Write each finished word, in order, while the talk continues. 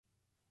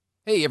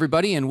Hey,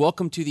 everybody, and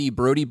welcome to the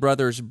Brody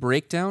Brothers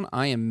Breakdown.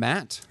 I am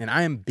Matt. And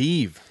I am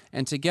Beeve.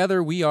 And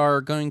together we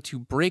are going to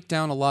break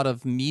down a lot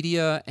of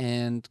media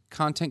and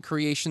content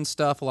creation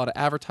stuff, a lot of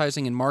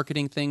advertising and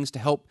marketing things to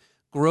help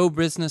grow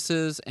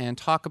businesses and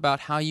talk about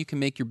how you can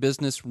make your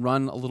business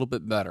run a little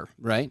bit better,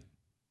 right?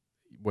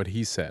 What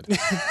he said.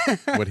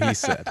 What he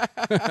said.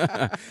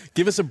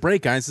 Give us a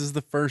break, guys. This is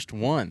the first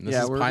one. This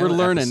is we're pilot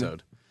learning.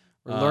 episode.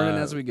 We're learning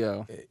as we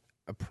go.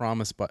 I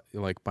promise by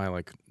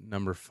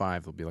number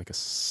 5, there'll be like a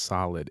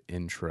solid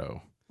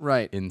intro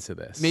Right. into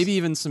this. Maybe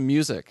even some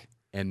music.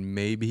 And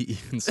maybe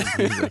even some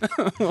music.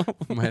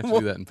 We might have to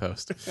do that in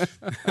post.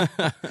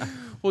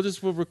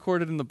 We'll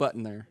record it in the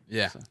button there.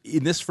 Yeah. So.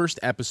 In this first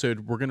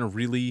episode, we're going to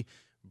really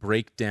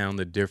break down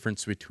the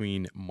difference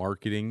between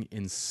marketing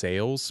and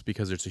sales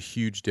because there's a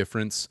huge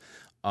difference.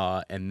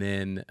 And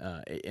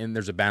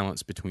there's a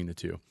balance between the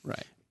two.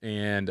 Right.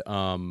 And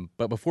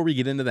but before we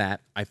get into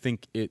that, I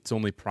think it's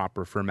only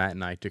proper for Matt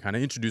and I to kind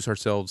of introduce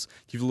ourselves,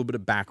 give a little bit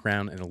of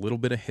background and a little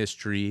bit of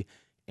history,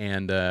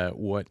 and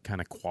what kind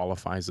of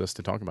qualifies us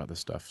to talk about this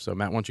stuff. So,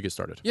 Matt, why don't you get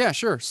started? Yeah,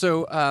 sure.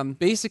 So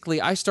basically,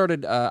 I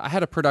started. I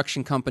had a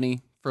production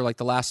company for like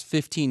the last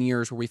 15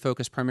 years where we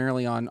focused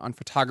primarily on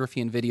photography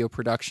and video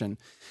production,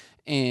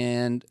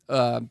 and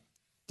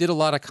did a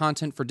lot of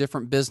content for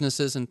different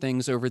businesses and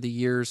things over the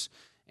years.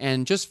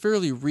 And just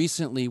fairly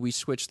recently, we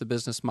switched the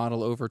business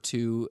model over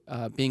to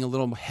being a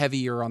little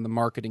heavier on the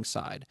marketing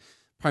side,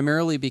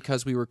 primarily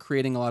because we were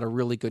creating a lot of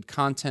really good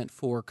content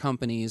for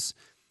companies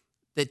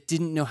that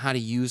didn't know how to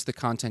use the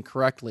content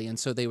correctly. And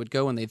so they would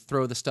go and they'd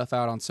throw the stuff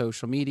out on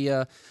social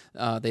media.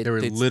 They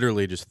were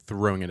literally just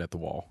throwing it at the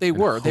wall. They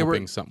were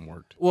hoping something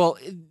worked. Well,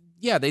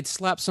 yeah, they'd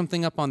slap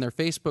something up on their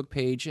Facebook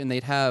page and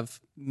they'd have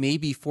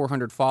maybe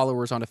 400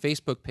 followers on a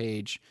Facebook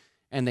page,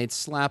 and they'd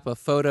slap a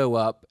photo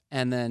up,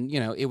 and then,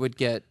 it would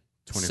get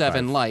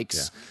 7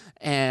 likes.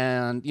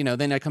 Yeah. And,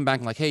 then I'd come back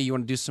and like, hey, you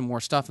want to do some more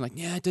stuff? And like,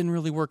 yeah, it didn't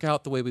really work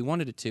out the way we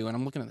wanted it to. And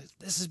I'm looking at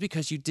this is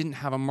because you didn't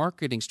have a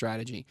marketing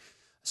strategy.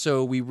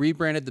 So we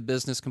rebranded the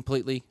business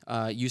completely.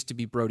 It used to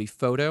be Brody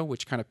Photo,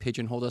 which kind of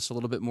pigeonholed us a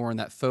little bit more in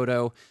that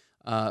photo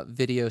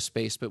video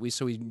space. But we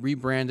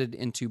rebranded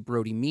into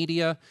Brody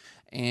Media,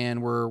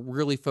 and we're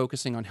really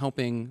focusing on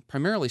helping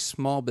primarily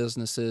small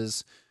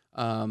businesses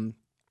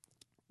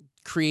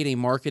create a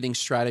marketing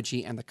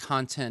strategy and the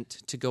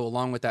content to go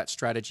along with that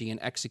strategy and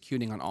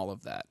executing on all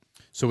of that.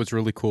 So what's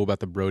really cool about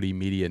the Brody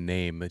Media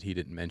name that he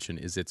didn't mention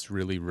is it's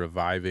really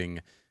reviving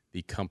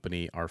the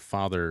company our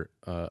father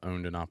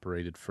owned and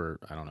operated for,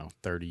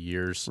 30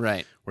 years.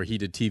 Right. Where he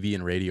did TV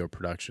and radio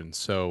production.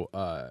 So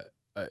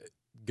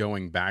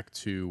going back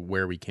to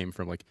where we came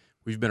from, like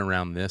we've been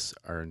around this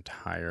our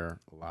entire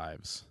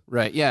lives.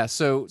 Right, yeah.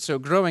 So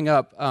growing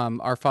up,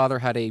 our father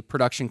had a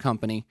production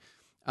company,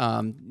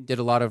 did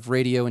a lot of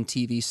radio and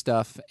TV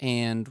stuff,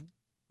 and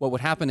what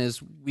would happen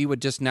is we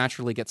would just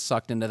naturally get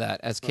sucked into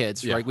that as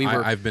kids, yeah, right?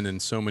 I've been in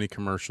so many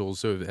commercials,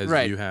 so as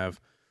right. you have.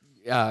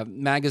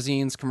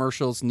 Magazines,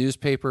 commercials,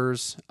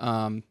 newspapers,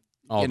 all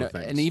the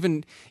things.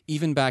 And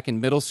even back in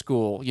middle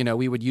school,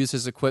 we would use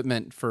his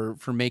equipment for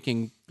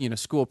making,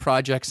 school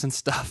projects and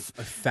stuff.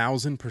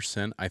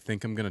 1,000%. I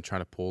think I'm going to try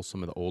to pull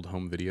some of the old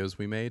home videos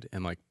we made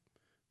and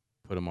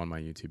put them on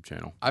my YouTube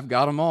channel. I've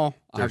got them all.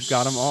 They're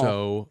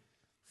so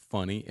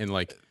funny, and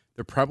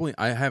they're probably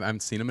I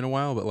haven't seen them in a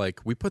while,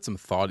 but we put some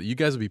thought. You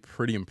guys would be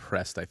pretty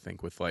impressed, I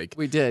think, with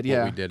we did,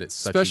 yeah. What we did at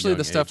such especially a young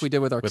the stuff age. we did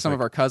with some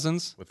of our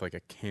cousins with a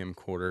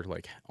camcorder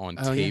on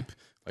tape,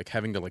 yeah.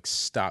 Having to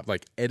stop,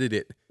 edit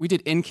it. We did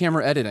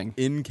in-camera editing.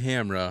 In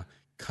camera,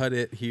 cut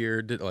it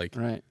here, did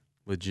right.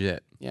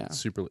 Legit. Yeah.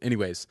 Super.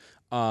 Anyways,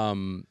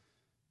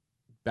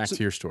 back to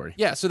your story.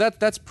 Yeah, so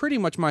that's pretty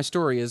much my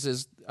story.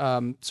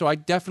 So I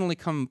definitely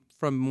come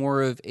from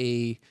more of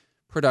a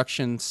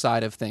production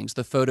side of things,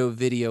 the photo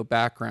video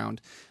background,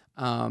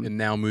 and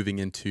now moving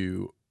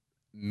into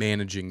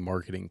managing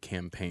marketing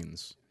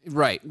campaigns.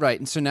 Right.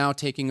 And so now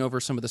taking over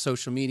some of the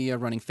social media,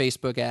 running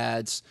Facebook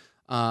ads,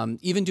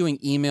 even doing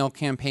email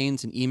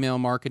campaigns and email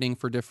marketing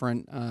for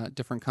different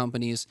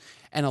companies.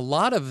 And a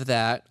lot of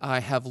that I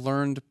have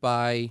learned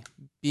by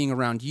being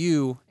around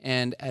you,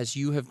 and as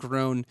you have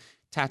grown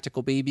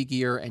Tactical Baby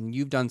Gear and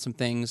you've done some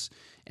things,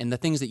 and the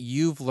things that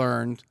you've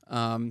learned,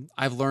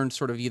 I've learned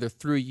sort of either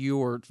through you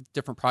or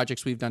different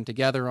projects we've done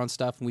together on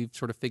stuff, and we've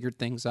sort of figured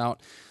things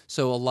out.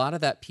 So a lot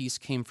of that piece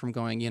came from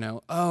going,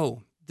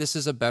 oh, this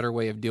is a better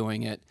way of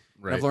doing it.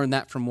 Right. I've learned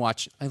that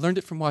I learned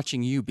it from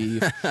watching you,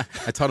 Beeve.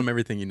 I taught him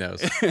everything he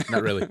knows.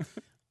 Not really.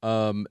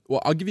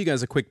 Well, I'll give you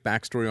guys a quick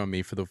backstory on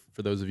me for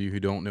those of you who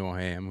don't know who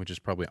I am, which is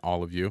probably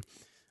all of you.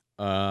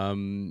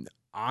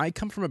 I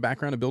come from a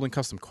background of building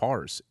custom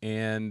cars,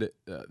 and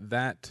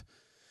that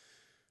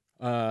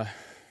I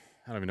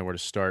don't even know where to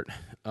start.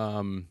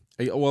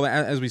 Well,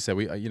 as we said,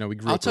 we grew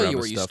up. I'll tell you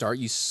where you start.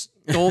 You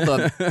stole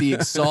the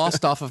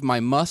exhaust off of my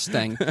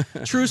Mustang.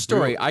 True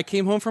story. I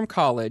came home from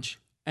college,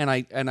 and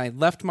I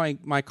left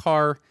my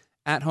car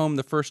at home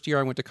the first year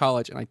I went to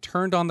college, and I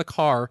turned on the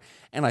car,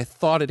 and I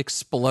thought it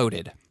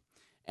exploded.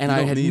 And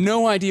I had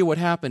no idea what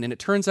happened. And it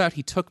turns out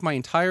he took my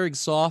entire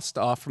exhaust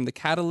off from the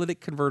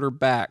catalytic converter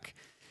back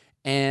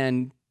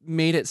and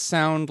made it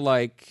sound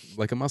like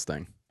a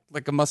Mustang.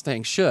 Like a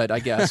Mustang should, I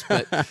guess.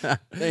 But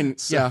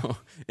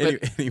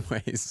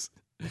anyways,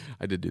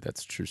 I did do that.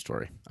 It's a true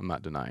story. I'm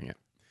not denying it,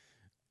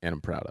 and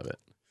I'm proud of it.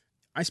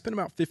 I spent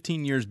about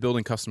 15 years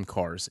building custom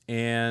cars,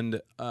 and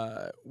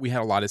we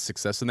had a lot of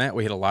success in that.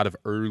 We had a lot of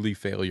early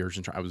failures.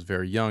 And I was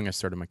very young. I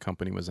started my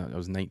company I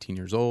was 19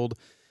 years old,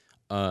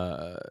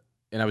 and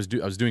I was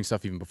doing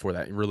stuff even before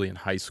that, really in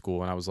high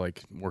school. And I was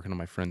like working on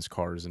my friends'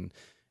 cars and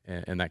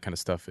that kind of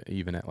stuff,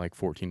 even at like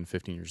 14 and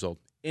 15 years old.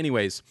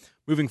 Anyways,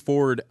 moving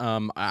forward,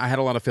 I had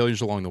a lot of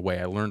failures along the way.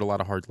 I learned a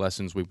lot of hard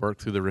lessons. We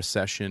worked through the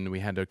recession. We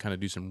had to kind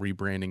of do some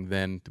rebranding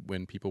then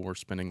when people were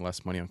spending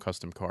less money on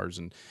custom cars,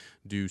 and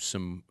do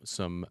some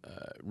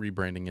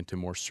rebranding into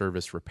more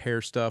service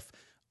repair stuff.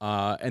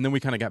 And then we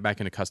kind of got back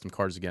into custom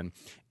cars again.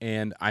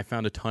 And I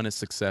found a ton of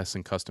success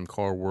in custom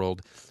car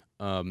world,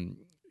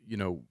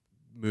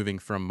 moving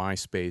from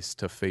MySpace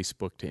to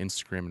Facebook to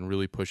Instagram and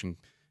really pushing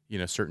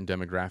certain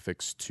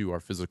demographics to our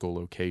physical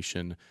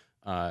location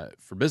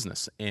for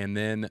business. And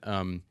then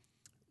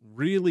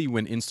really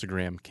when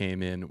Instagram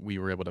came in, we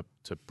were able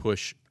to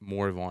push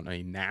more of on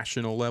a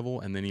national level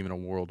and then even a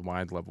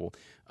worldwide level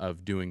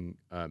of doing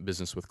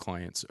business with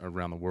clients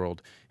around the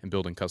world and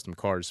building custom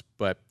cars.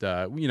 But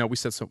we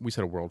set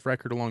a world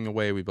record along the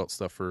way. We built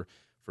stuff for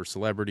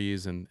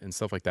celebrities and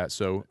stuff like that.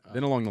 So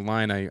then along the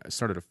line, I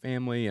started a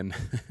family, and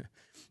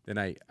then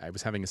I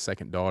was having a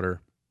second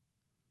daughter.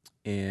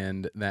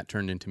 And that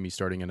turned into me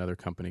starting another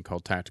company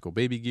called Tactical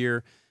Baby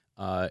Gear,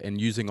 and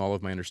using all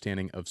of my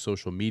understanding of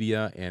social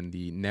media and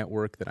the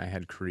network that I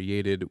had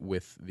created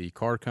with the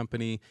car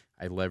company.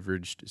 I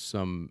leveraged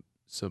some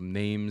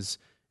names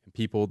and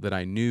people that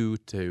I knew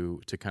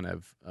to kind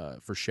of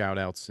for shout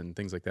outs and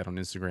things like that on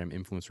Instagram,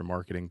 influencer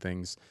marketing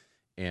things.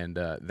 And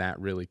that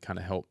really kind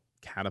of helped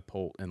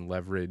catapult and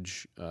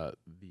leverage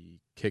the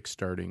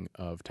kickstarting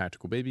of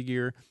Tactical Baby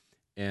Gear.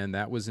 And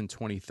that was in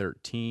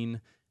 2013.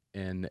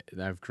 And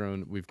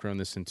we've grown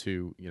this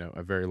into,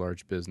 a very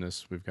large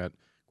business. We've got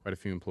quite a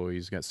few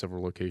employees, got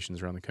several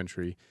locations around the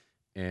country,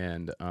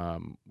 and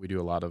we do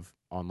a lot of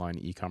online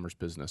e-commerce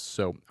business.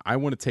 So I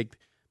want to take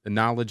the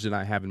knowledge that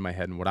I have in my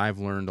head and what I've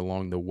learned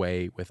along the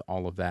way with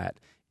all of that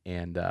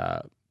and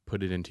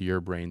put it into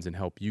your brains and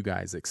help you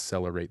guys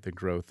accelerate the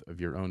growth of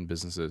your own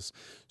businesses.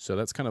 So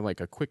that's kind of like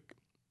a quick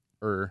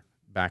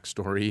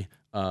backstory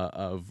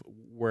of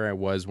where I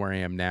was, where I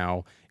am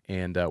now,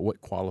 and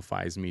what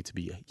qualifies me to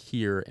be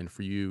here and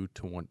for you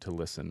to want to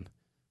listen,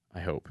 I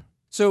hope.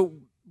 So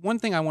one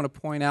thing I want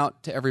to point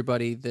out to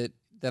everybody that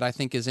I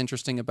think is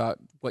interesting about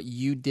what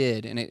you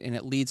did, and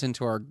it leads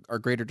into our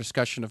greater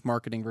discussion of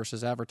marketing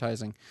versus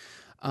advertising,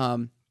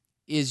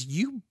 is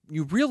you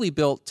really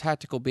built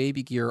Tactical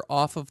Baby Gear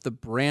off of the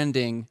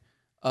branding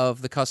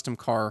of the custom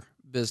car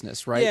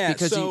business, right? Yeah,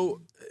 because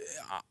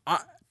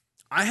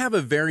I have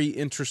a very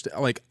interesting,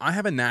 I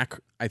have a knack,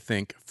 I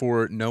think,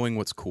 for knowing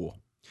what's cool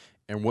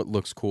and what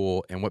looks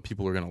cool and what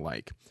people are going to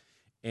like.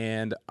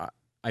 And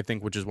I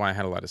think, which is why I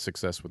had a lot of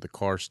success with the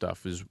car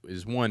stuff, is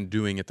one,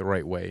 doing it the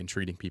right way and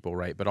treating people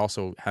right, but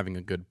also having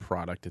a good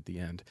product at the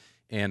end.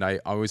 And I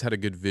always had a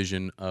good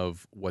vision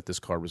of what this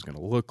car was going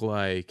to look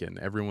like, and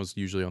everyone was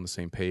usually on the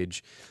same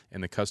page.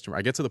 And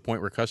I get to the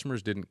point where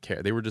customers didn't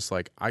care. They were just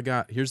like,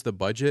 here's the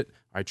budget.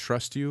 I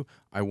trust you.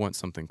 I want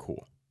something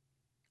cool.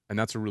 And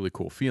that's a really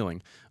cool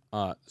feeling.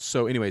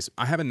 So anyways,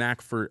 I have a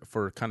knack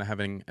for kind of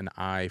having an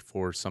eye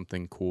for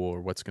something cool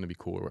or what's going to be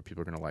cool or what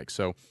people are going to like.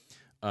 So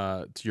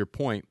to your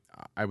point,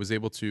 I was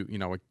able to,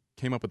 I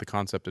came up with the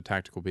concept of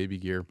Tactical Baby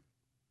Gear.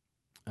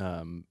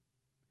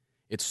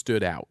 It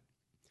stood out.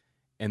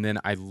 And then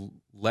I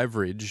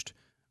leveraged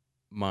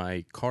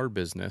my car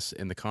business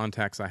and the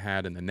contacts I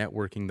had and the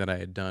networking that I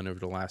had done over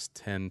the last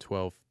 10,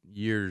 12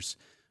 years.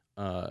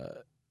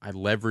 I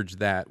leveraged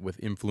that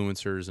with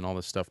influencers and all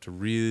this stuff to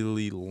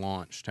really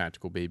launch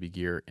Tactical Baby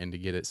Gear and to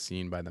get it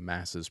seen by the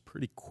masses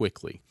pretty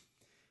quickly.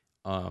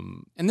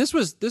 And this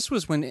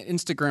was when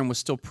Instagram was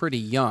still pretty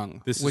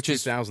young. This is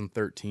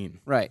 2013.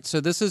 Right. So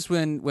this is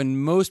when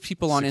most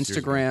people on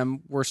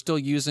Instagram were still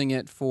using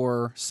it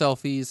for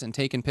selfies and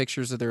taking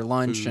pictures of their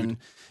lunch,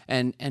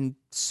 and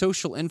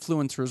social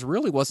influencers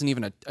really wasn't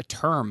even a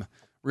term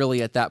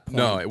really at that point.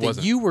 No, it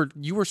wasn't.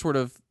 You were sort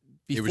of,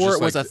 before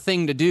it was a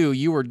thing to do,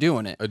 you were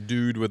doing it. A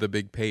dude with a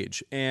big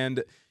page.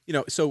 And,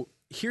 so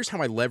here's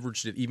how I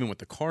leveraged it even with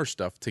the car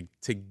stuff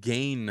to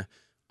gain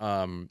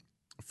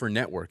for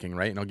networking,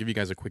 right? And I'll give you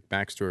guys a quick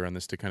backstory on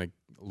this to kind of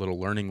a little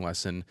learning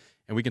lesson.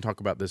 And we can talk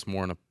about this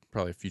more in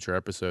probably a future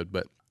episode.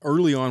 But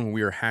early on when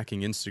we were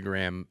hacking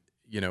Instagram,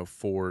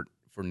 for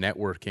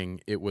networking,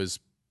 it was,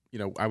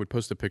 I would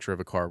post a picture of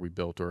a car we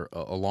built or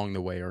along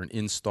the way or an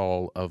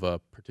install of a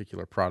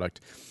particular product.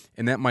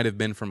 And that might have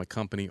been from a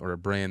company or a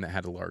brand that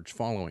had a large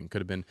following.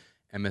 Could have been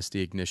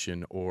MSD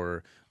Ignition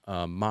or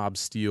Mob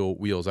Steel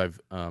Wheels.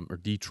 Or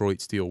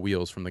Detroit Steel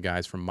Wheels from the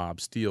guys from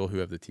Mob Steel who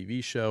have the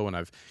TV show. And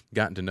I've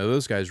gotten to know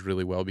those guys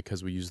really well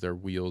because we use their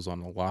wheels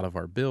on a lot of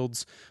our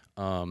builds.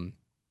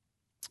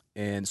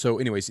 And so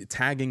anyways,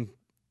 tagging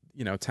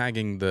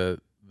the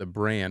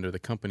brand or the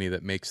company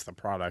that makes the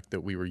product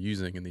that we were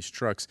using in these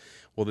trucks,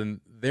 well,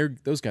 then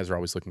those guys are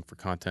always looking for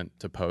content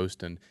to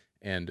post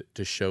and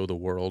to show the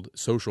world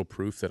social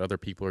proof that other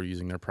people are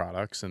using their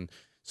products. And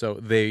so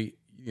they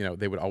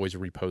would always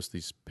repost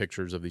these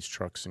pictures of these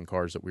trucks and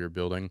cars that we were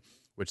building,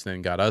 which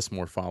then got us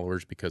more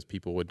followers because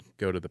people would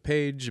go to the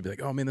page and be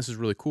like, oh man, this is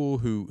really cool.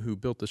 Who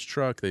built this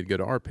truck? They'd go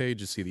to our page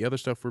to see the other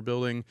stuff we're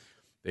building.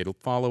 They'd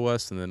follow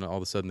us, and then all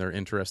of a sudden they're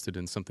interested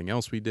in something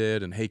else we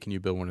did. And hey, can you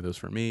build one of those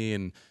for me?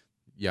 And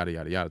yada,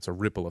 yada, yada. It's a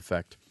ripple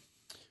effect.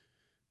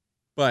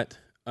 But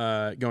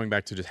going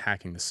back to just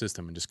hacking the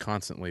system and just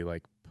constantly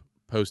like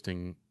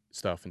posting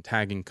stuff and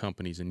tagging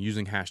companies and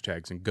using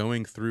hashtags and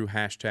going through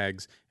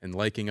hashtags and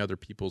liking other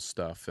people's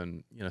stuff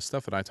and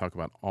stuff that I talk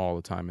about all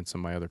the time in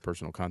some of my other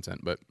personal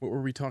content. But what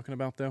were we talking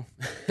about though?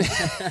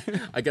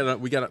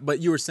 But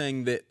you were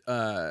saying that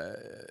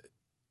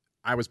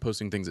I was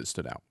posting things that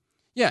stood out.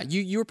 Yeah,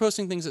 you were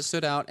posting things that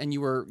stood out, and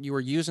you were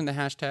using the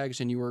hashtags,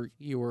 and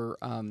you were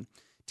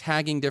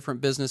tagging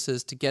different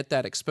businesses to get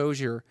that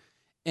exposure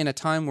in a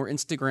time where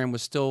Instagram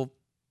was still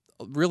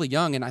really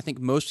young, and I think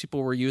most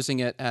people were using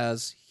it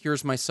as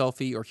here's my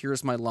selfie or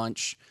here's my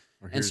lunch,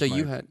 or here's and so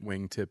my you had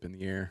wingtip in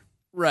the air,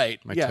 right?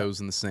 My toes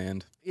in the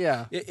sand.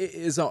 Yeah,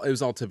 it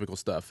was all typical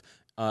stuff.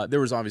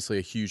 There was obviously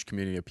a huge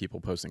community of people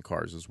posting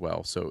cars as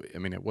well, so I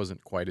mean it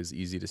wasn't quite as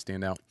easy to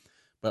stand out.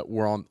 But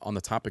we're on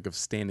the topic of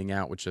standing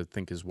out, which I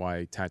think is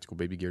why Tactical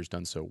Baby Gear has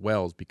done so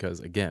well, is because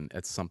again,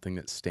 it's something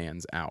that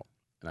stands out,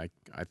 and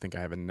I think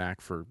I have a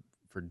knack for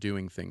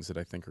doing things that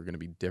I think are going to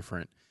be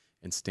different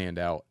and stand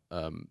out.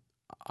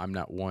 I'm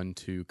not one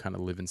to kind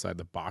of live inside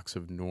the box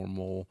of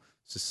normal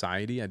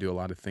society. I do a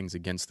lot of things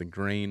against the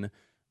grain.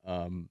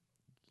 I'm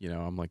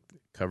like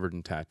covered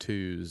in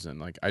tattoos,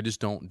 and like I just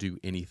don't do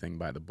anything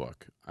by the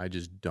book. I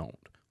just don't.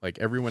 Like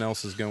everyone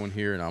else is going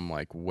here, and I'm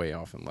like way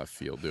off in left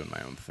field doing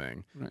my own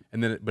thing. Right.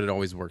 And then, but it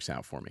always works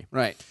out for me.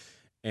 Right.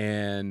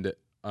 And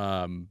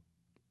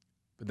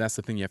but that's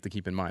the thing you have to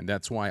keep in mind.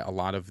 That's why a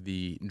lot of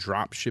the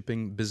drop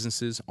shipping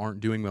businesses aren't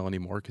doing well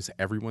anymore, because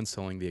everyone's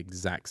selling the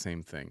exact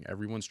same thing.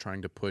 Everyone's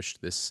trying to push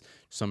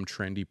some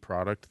trendy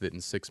product that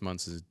in 6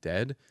 months is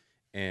dead,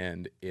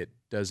 and it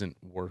doesn't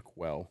work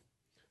well.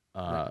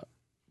 Right.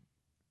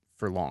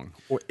 For long,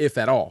 or if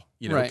at all,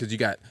 right. Because you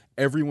got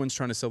everyone's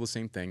trying to sell the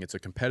same thing. It's a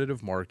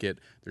competitive market.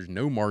 There's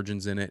no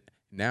margins in it.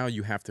 Now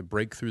you have to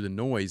break through the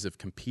noise of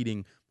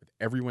competing with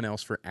everyone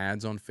else for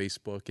ads on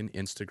Facebook and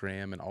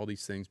Instagram and all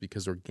these things,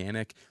 because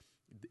organic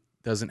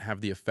doesn't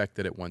have the effect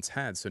that it once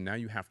had. So now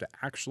you have to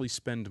actually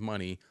spend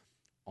money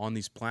on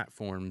these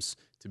platforms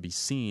to be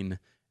seen,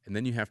 and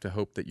then you have to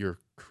hope that your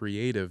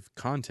creative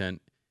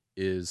content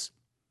is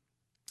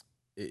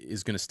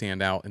going to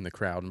stand out in the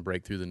crowd and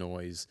break through the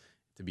noise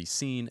to be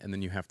seen, and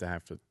then you have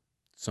to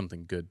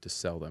something good to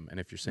sell them. And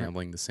if you're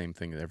selling the same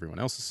thing that everyone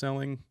else is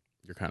selling,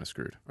 you're kind of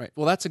screwed. Right.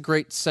 Well, that's a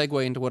great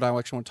segue into what I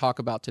actually want to talk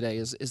about today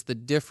is the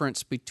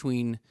difference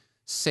between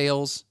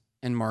sales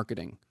and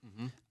marketing.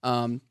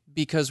 Mm-hmm.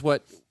 Because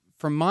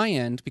from my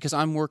end, because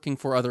I'm working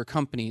for other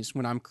companies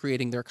when I'm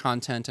creating their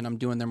content and I'm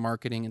doing their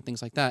marketing and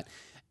things like that,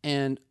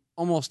 and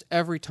almost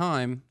every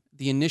time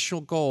the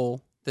initial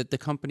goal that the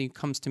company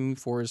comes to me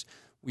for is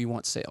we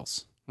want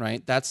sales,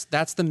 right? That's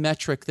the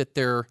metric that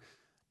they're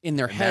in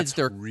their heads.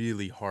 That's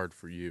really hard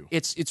for you.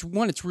 It's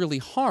really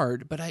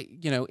hard, but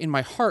in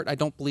my heart, I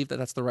don't believe that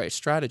that's the right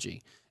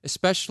strategy,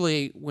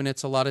 especially when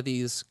it's a lot of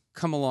these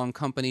come along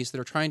companies that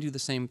are trying to do the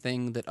same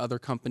thing that other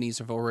companies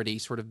have already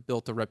sort of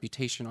built a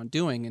reputation on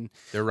doing. And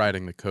they're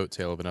riding the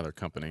coattail of another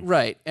company.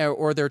 Right.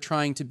 Or they're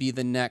trying to be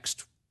the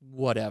next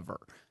whatever.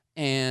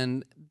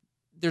 And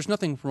there's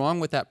nothing wrong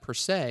with that per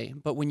se,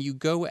 but when you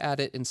go at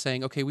it and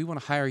saying, okay, we want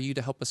to hire you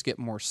to help us get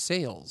more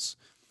sales,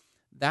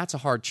 that's a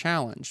hard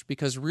challenge,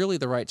 because really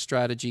the right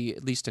strategy,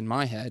 at least in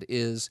my head,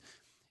 is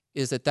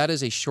that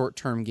is a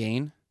short-term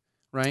gain,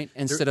 right?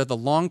 Instead of the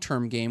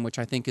long-term gain, which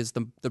I think is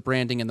the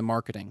branding and the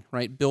marketing,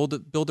 right? Build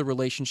a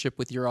relationship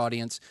with your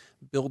audience,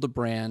 build a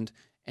brand,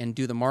 and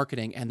do the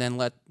marketing, and then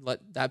let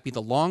that be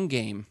the long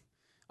game.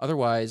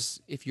 Otherwise,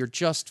 if you're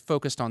just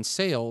focused on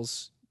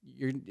sales,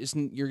 you're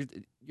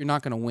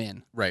not going to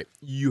win. Right.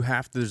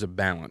 There's a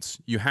balance.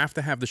 You have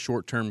to have the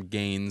short-term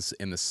gains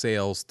in the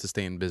sales to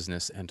stay in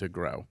business and to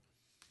grow.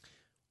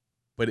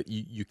 But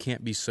you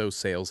can't be so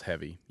sales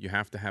heavy. You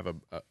have to have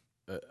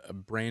a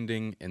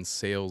branding and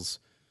sales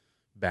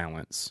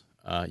balance.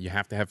 You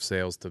have to have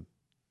sales to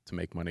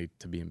make money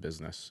to be in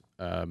business.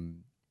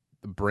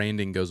 The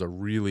branding goes a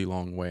really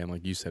long way, and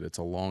like you said, it's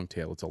a long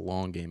tail. It's a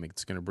long game.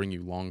 It's going to bring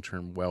you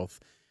long-term wealth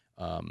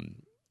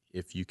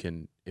if you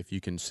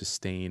can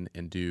sustain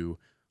and do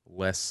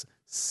less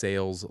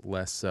sales,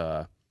 less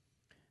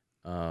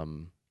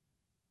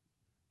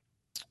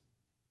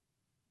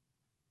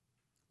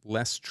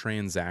less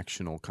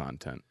transactional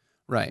content.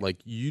 Right. Like,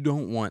 you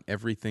don't want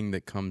everything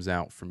that comes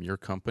out from your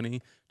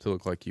company to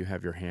look like you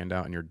have your hand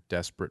out and you're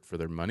desperate for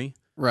their money.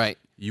 Right.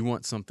 You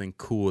want something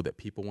cool that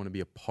people want to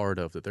be a part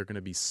of, that they're going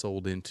to be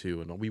sold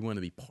into, and we want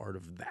to be part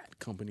of that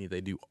company.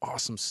 They do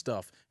awesome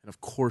stuff, and of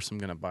course I'm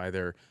going to buy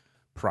their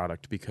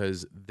product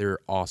because they're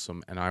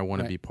awesome, and I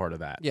want to be part of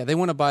that. Yeah, they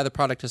want to buy the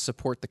product to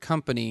support the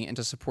company and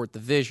to support the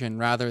vision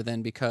rather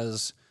than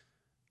because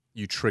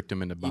you tricked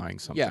them into buying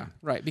something. Yeah,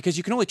 right. Because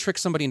you can only trick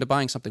somebody into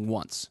buying something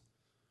once,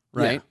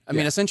 right? Yeah, I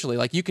mean, essentially,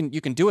 like you can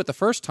do it the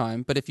first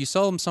time, but if you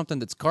sell them something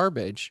that's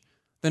garbage,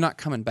 they're not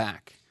coming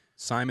back.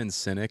 Simon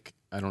Sinek,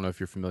 I don't know if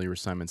you're familiar with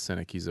Simon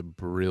Sinek. He's a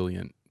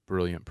brilliant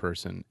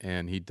person,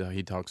 and he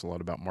talks a lot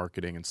about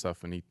marketing and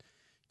stuff, and he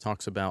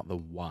talks about the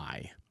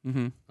why.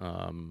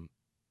 Mm-hmm.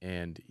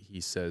 And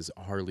he says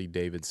Harley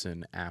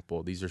Davidson,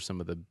 Apple, these are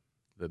some of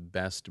the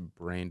best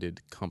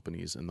branded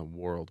companies in the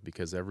world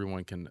because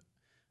everyone can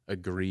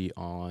agree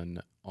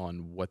on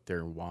what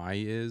their why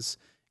is.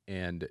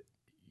 And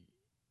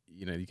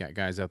you know, you got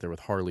guys out there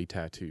with Harley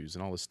tattoos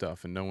and all this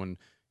stuff, and no one,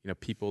 you know,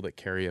 people that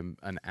carry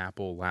an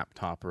Apple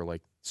laptop are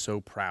like so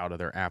proud of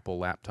their Apple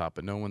laptop,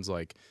 but no one's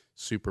like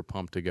super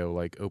pumped to go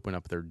like open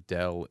up their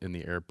Dell in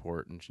the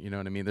airport, and you know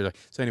what I mean? They're like,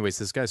 so anyways,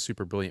 this guy's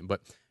super brilliant,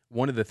 but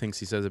one of the things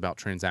he says about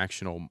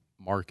transactional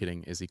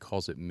marketing is he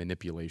calls it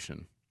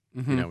manipulation.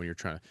 Mm-hmm. You know, when you're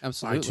trying to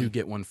Absolutely. buy 2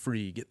 get 1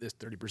 free, get this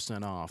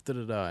 30% off,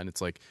 and it's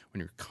like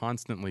when you're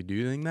constantly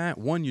doing that,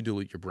 1, you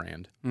dilute your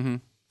brand. Mm-hmm.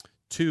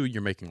 2,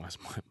 you're making less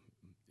money.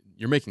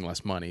 You're making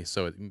less money,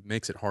 so it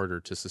makes it harder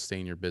to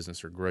sustain your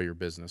business or grow your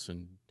business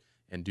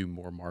and do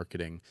more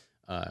marketing.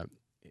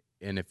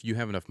 And if you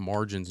have enough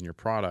margins in your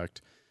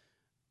product,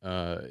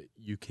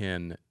 you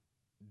can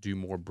do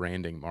more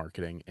branding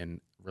marketing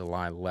and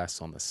rely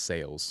less on the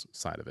sales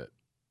side of it.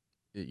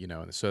 You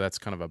know, so that's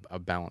kind of a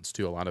balance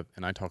too.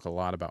 And I talk a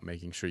lot about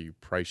making sure you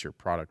price your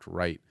product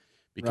right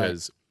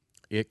because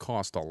it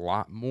costs a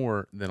lot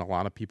more than a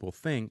lot of people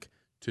think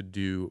to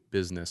do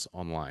business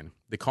online.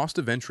 The cost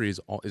of entry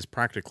is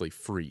practically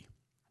free,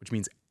 which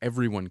means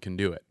everyone can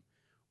do it,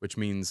 which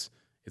means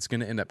it's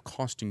going to end up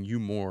costing you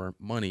more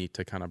money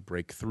to kind of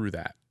break through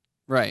that.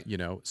 Right. You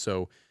know,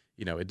 so,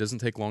 you know, it doesn't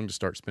take long to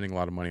start spending a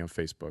lot of money on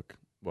Facebook.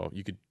 Well,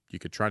 you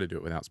could try to do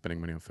it without spending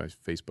money on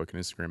Facebook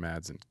and Instagram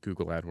ads and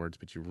Google AdWords,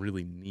 but you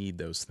really need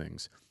those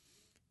things.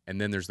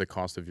 And then there's the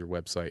cost of your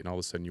website, and all of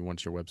a sudden you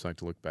want your website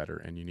to look better,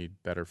 and you need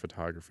better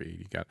photography.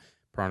 You got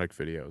product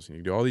videos, and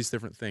you do all these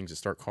different things that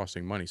start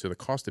costing money. So the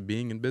cost of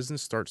being in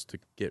business starts to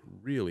get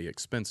really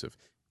expensive.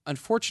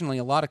 Unfortunately,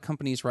 a lot of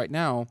companies right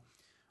now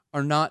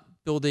are not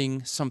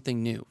building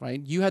something new, right?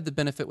 You had the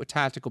benefit with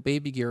Tactical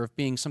Baby Gear of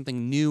being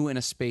something new in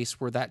a space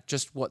where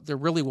there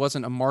really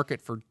wasn't a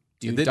market for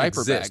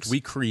diaper bags.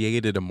 We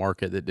created a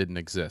market that didn't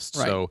exist.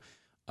 Right. So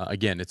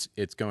again,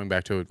 it's going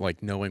back to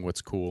like knowing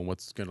what's cool and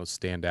what's going to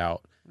stand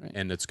out,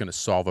 and it's going to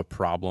solve a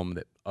problem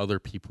that other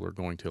people are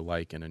going to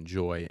like and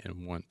enjoy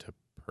and want to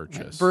purchase.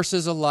 Right.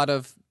 Versus a lot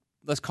of,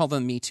 let's call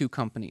them Me Too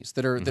companies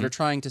that are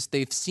trying to.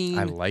 They've seen.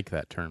 I like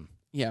that term.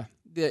 Yeah,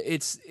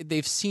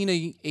 they've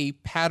seen a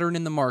pattern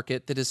in the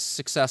market that is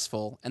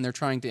successful, and they're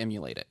trying to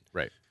emulate it.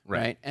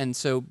 Right. And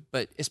so,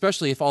 but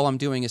especially if all I'm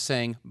doing is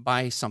saying,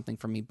 buy something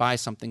from me, buy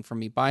something from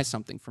me, buy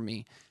something from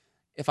me.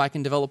 If I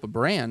can develop a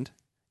brand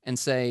and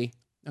say,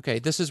 okay,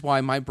 this is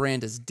why my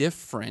brand is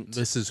different.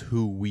 This is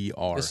who we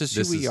are. This is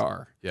who we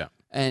are. Yeah.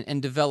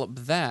 And develop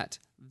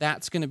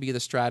that's going to be the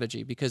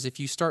strategy. Because if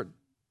you start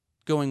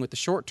going with the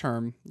short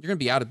term, you're going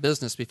to be out of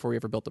business before you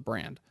ever built a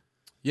brand.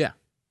 Yeah.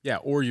 Yeah.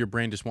 Or your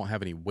brand just won't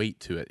have any weight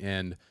to it.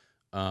 And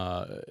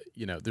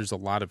you know, there's a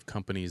lot of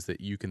companies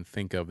that you can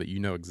think of that you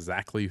know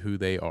exactly who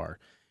they are.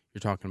 You're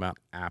talking about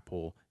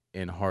Apple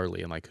and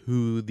Harley and like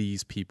who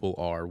these people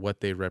are,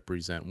 what they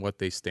represent, what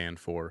they stand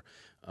for.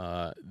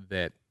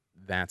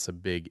 That's a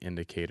big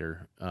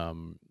indicator.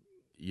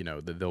 You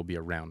know, that they'll be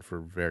around for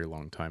a very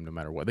long time, no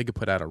matter what. They could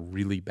put out a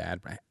really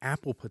bad brand.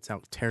 Apple puts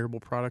out terrible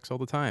products all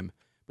the time,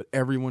 but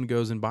everyone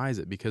goes and buys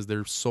it because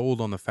they're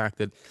sold on the fact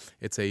that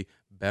it's a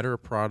better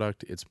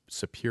product, it's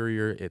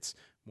superior, it's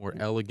more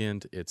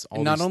elegant. It's all.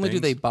 And not only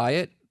things. do they buy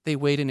it, they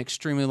wait in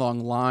extremely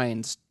long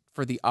lines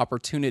for the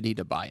opportunity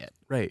to buy it.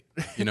 Right.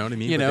 You know what I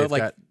mean? You But know, they've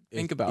like got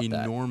think about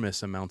that.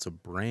 Enormous amounts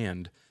of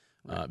brand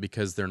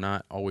because they're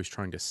not always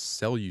trying to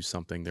sell you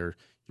something.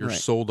 You're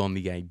sold on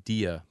the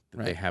idea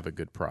that they have a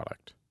good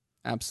product.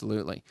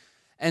 Absolutely.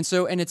 And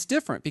so, and it's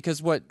different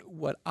because what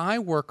I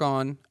work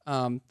on,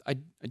 I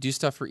do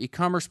stuff for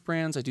e-commerce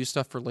brands. I do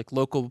stuff for like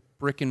local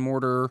brick and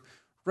mortar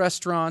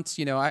restaurants.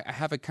 You know, I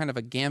have a kind of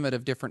a gamut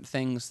of different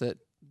things that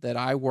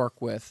I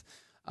work with.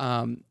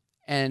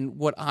 And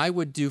what I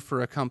would do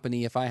for a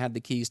company if I had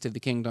the keys to the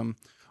kingdom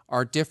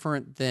are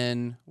different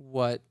than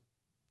what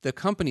the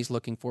company's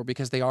looking for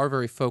because they are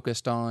very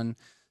focused on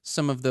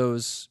some of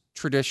those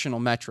traditional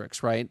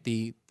metrics, right?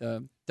 The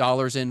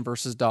dollars in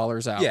versus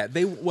dollars out. Yeah,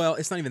 well,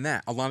 it's not even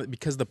that. A lot of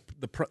because the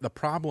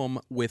problem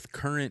with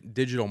current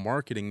digital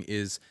marketing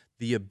is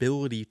the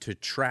ability to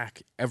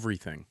track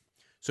everything.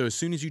 So as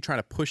soon as you try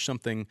to push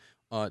something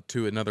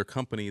to another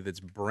company that's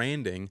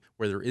branding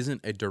where there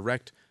isn't a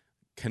direct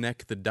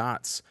connect the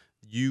dots,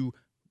 you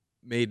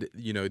made,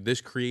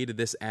 this created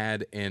this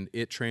ad and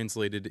it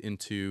translated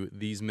into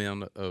these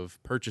amount of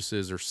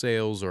purchases or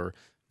sales or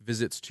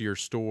visits to your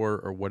store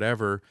or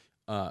whatever,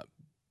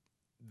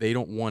 they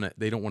don't want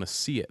to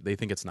see it. They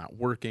think it's not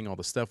working, all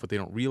the stuff. What they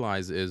don't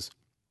realize is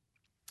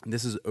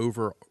this is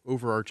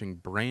overarching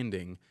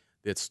branding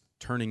that's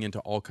turning into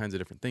all kinds of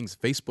different things.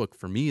 Facebook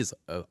for me is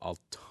a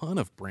ton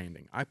of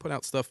branding. I put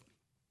out stuff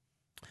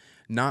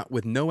not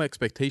with no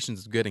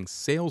expectations of getting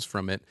sales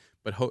from it,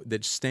 but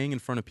that's staying in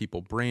front of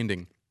people,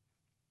 branding.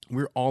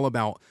 We're all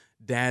about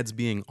dads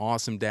being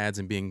awesome dads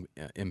and being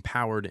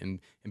empowered and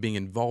being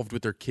involved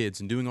with their kids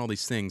and doing all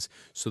these things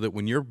so that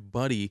when your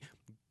buddy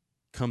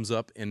comes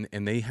up and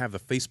they have a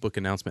Facebook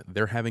announcement,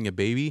 they're having a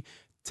baby,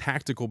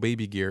 Tactical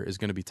Baby Gear is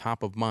going to be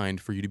top of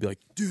mind for you to be like,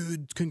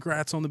 dude,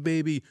 congrats on the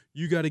baby.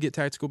 You got to get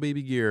Tactical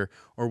Baby Gear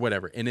or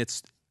whatever. And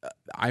it's,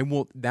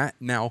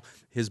 now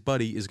his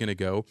buddy is going to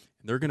go,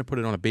 they're going to put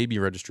it on a baby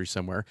registry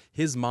somewhere.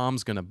 His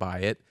mom's going to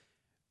buy it,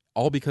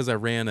 all because I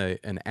ran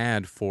an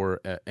ad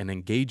for an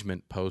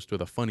engagement post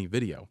with a funny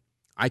video.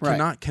 I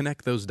cannot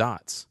connect those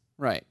dots.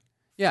 Right.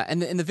 Yeah,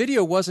 and the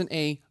video wasn't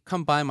a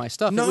come buy my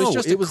stuff. No, it was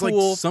just it was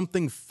cool, like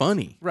something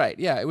funny. Right.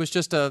 Yeah, it was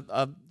just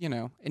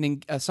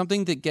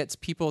something that gets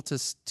people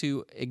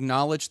to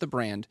acknowledge the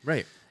brand.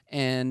 Right.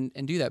 And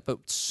do that. But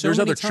there's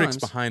many other times, tricks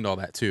behind all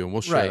that too, and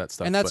we'll share that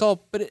stuff. And that's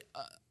all. But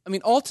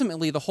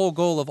ultimately, the whole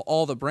goal of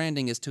all the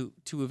branding is to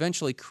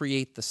eventually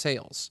create the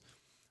sales.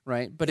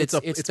 Right, but it's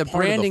the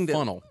branding of the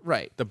funnel.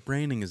 Right, the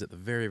branding is at the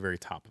very, very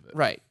top of it.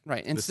 Right.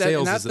 And the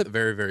sales is at the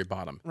very, very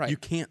bottom. Right, you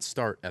can't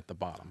start at the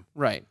bottom.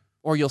 Right,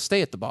 or you'll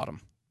stay at the bottom.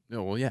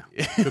 Oh well, yeah.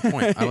 Good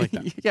point. I like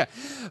that. Yeah,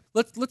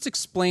 let's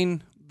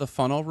explain the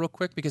funnel real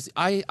quick because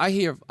I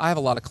have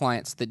a lot of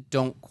clients that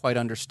don't quite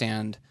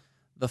understand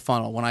the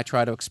funnel. When I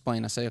try to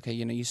explain, I say, okay,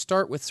 you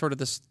start with sort of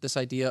this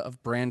idea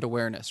of brand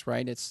awareness,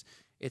 right? It's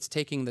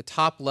taking the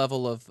top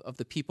level of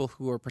the people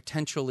who are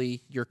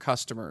potentially your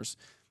customers.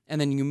 And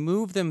then you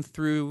move them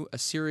through a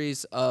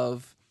series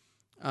of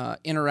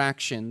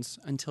interactions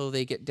until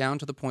they get down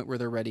to the point where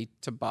they're ready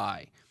to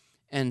buy.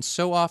 And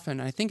so often,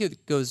 I think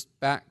it goes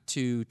back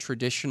to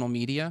traditional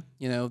media,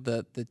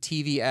 the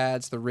TV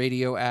ads, the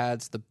radio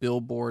ads, the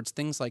billboards,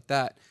 things like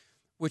that,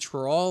 which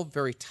were all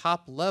very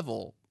top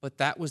level, but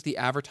that was the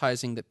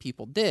advertising that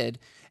people did.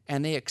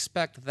 And they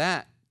expect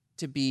that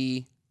to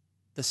be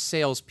the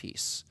sales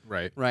piece.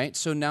 Right.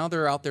 So now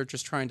they're out there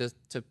just trying to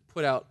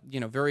put out,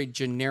 very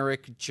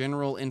generic,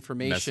 general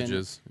information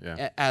messages,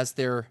 as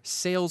their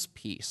sales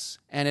piece.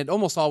 And it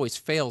almost always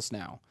fails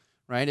now,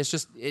 right? It's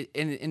just,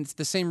 and it's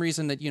the same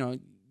reason that, you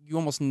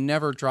almost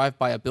never drive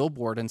by a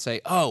billboard and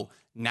say, oh,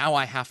 now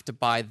I have to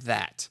buy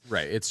that.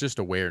 Right. It's just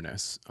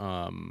awareness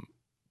on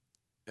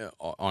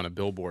a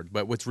billboard.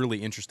 But what's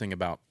really interesting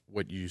about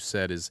what you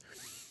said is,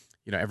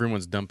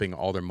 everyone's dumping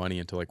all their money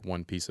into like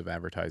one piece of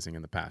advertising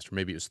in the past, or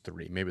maybe it was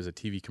three. Maybe it was a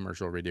TV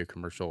commercial, a radio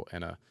commercial,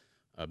 and a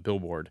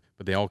billboard,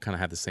 but they all kind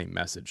of had the same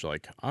message,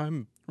 like,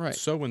 I'm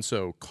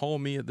so-and-so, call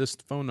me at this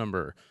phone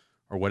number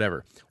or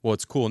whatever. Well,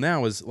 what's cool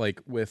now is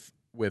like with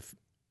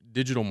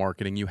digital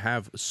marketing, you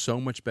have so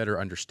much better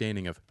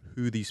understanding of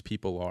who these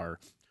people are,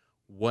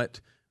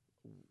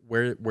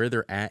 where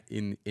they're at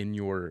in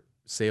your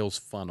sales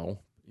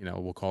funnel.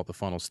 We'll call it the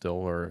funnel still,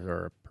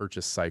 or a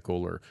purchase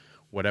cycle or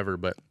whatever,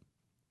 but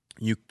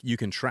you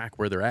can track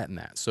where they're at in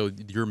that. So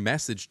your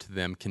message to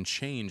them can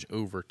change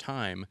over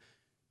time,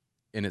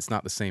 and it's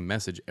not the same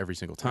message every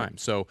single time. Right.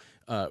 So,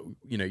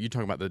 you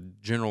talk about the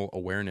general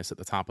awareness at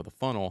the top of the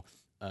funnel,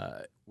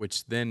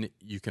 which then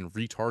you can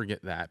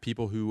retarget that.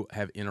 People who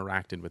have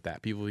interacted with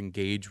that, people who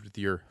engage with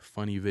your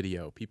funny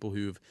video, people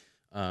who've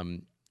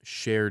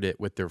shared it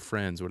with their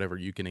friends, whatever.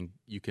 You can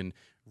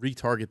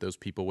retarget those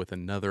people with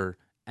another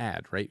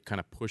ad, right? Kind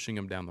of pushing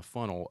them down the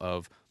funnel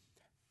of,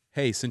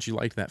 hey, since you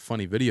liked that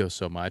funny video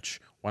so much,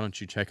 why don't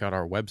you check out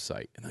our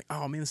website? And like,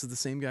 oh man, this is the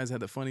same guys that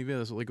had that funny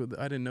video. So like,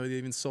 I didn't know they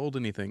even sold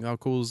anything. How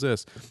cool is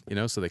this?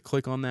 So they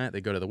click on that,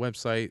 they go to the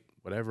website,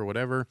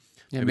 whatever.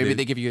 Yeah, maybe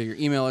they give you your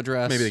email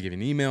address. Maybe they give you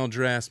an email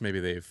address. Maybe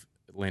they've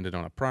landed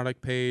on a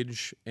product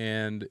page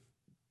and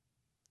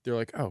they're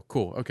like, oh,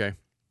 cool. Okay.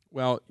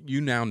 Well,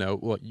 you now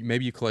know,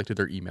 maybe you collected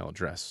their email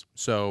address.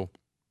 So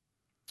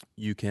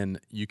you can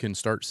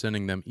start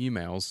sending them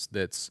emails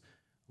that's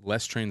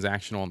less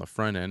transactional on the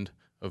front end,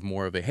 of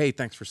more of a, hey,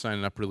 thanks for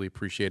signing up, really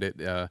appreciate it.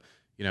 This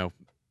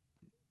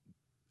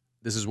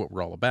is what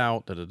we're all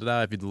about.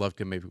 If you'd love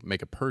to maybe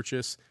make a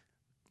purchase,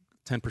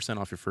 10%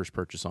 off your first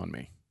purchase on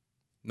me.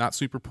 Not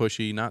super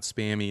pushy, not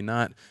spammy,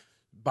 not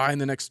buy in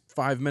the next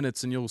 5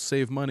 minutes and you'll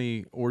save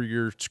money or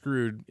you're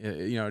screwed.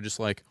 Just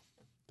like,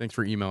 thanks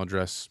for your email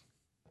address.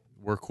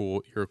 We're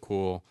cool. You're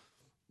cool.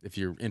 If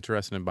you're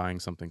interested in buying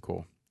something,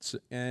 cool. So,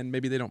 and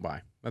maybe they don't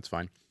buy. That's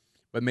fine.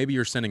 But maybe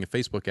you're sending a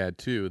Facebook ad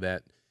too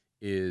that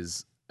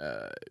is,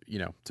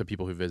 to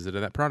people who visited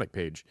that product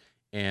page,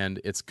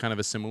 and it's kind of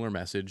a similar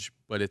message,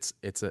 but it's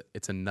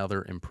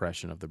another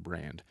impression of the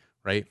brand,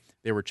 right?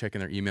 They were checking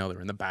their email, they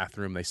were in the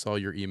bathroom, they saw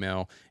your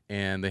email,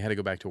 and they had to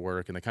go back to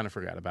work, and they kind of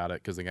forgot about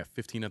it because they got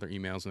 15 other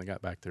emails, and they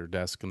got back to their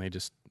desk, and they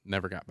just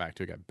never got back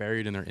to it. Got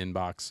buried in their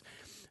inbox.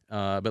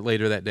 But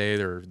later that day,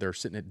 they're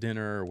sitting at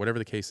dinner or whatever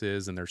the case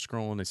is, and they're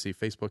scrolling. They see a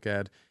Facebook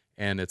ad,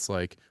 and it's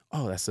like,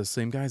 oh, that's the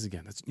same guys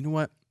again. That's, you know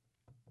what?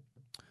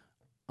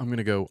 I'm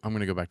gonna go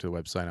back to the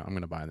website. I'm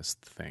gonna buy this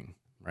thing,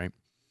 right?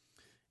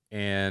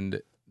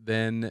 And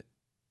then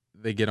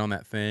they get on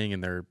that thing,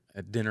 and they're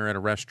at dinner at a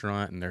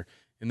restaurant, and they're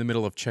in the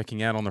middle of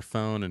checking out on their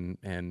phone,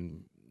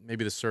 and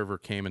maybe the server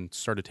came and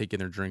started taking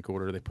their drink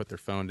order. They put their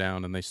phone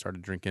down, and they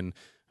started drinking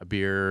a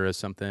beer or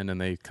something,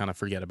 and they kind of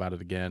forget about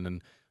it again.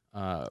 And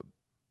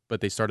but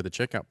they started the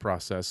checkout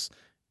process,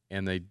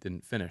 and they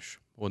didn't finish.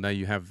 Well, now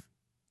you have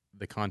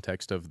the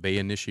context of they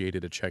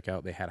initiated a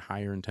checkout. They had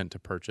higher intent to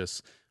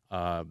purchase.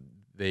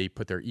 They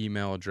put their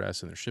email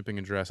address and their shipping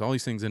address, all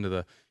these things into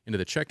the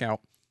checkout.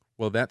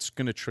 Well, that's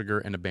going to trigger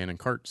an abandoned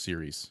cart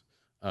series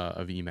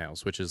of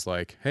emails, which is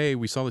like, hey,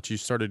 we saw that you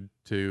started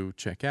to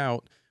check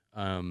out.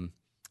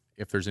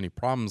 If there's any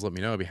problems, let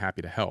me know. I'd be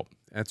happy to help.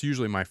 That's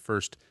usually my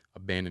first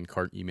abandoned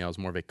cart email, is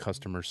more of a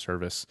customer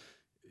service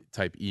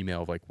type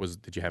email of like,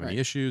 did you have any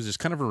issues? Just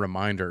kind of a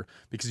reminder,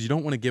 because you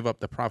don't want to give up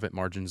the profit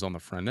margins on the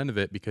front end of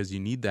it, because you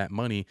need that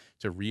money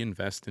to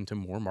reinvest into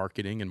more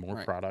marketing and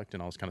more product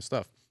and all this kind of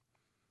stuff.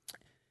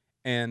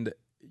 And,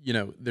 you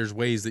know, there's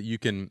ways that you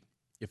can,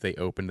 if they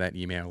opened that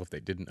email, if they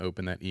didn't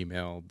open that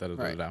email,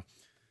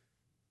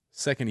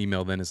 Second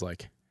email then is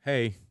like,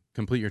 hey,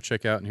 complete your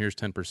checkout and here's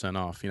 10%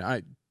 off. You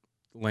know,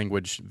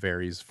 language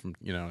varies from,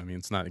 you know, I mean,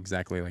 it's not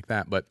exactly like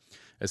that, but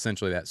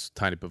essentially that's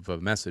type of a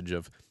message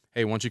of,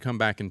 hey, once you come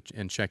back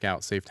and check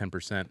out, save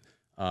 10%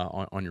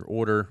 on your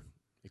order,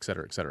 et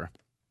cetera, et cetera.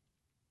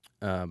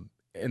 And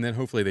then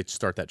hopefully they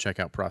start that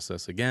checkout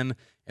process again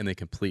and they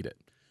complete it.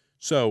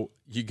 So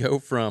you go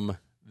from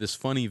this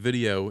funny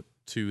video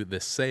to the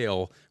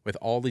sale with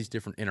all these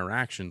different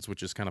interactions,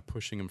 which is kind of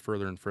pushing them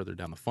further and further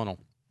down the funnel.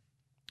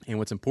 And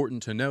what's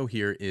important to know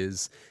here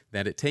is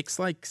that it takes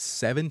like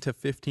 7 to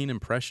 15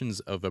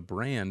 impressions of a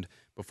brand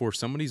before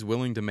somebody's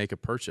willing to make a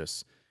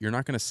purchase. You're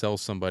not going to sell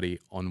somebody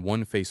on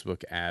one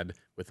Facebook ad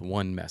with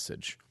one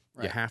message.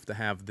 Right. You have to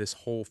have this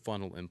whole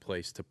funnel in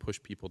place to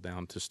push people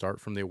down, to start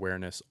from the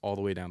awareness all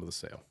the way down to the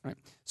sale. Right.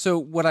 So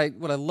what I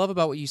love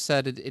about what you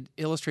said, it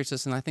illustrates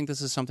this, and I think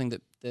this is something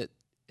that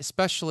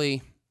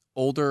especially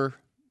older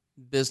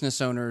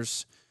business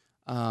owners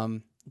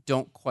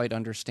don't quite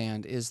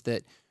understand, is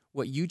that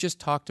what you just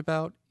talked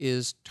about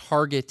is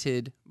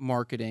targeted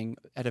marketing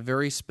at a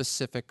very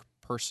specific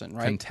person,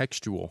 right?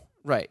 Contextual,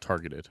 right?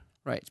 Targeted,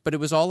 right? But it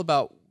was all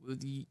about,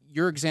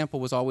 your example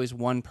was always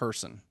one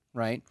person,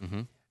 right?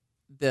 Mm-hmm.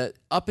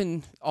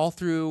 All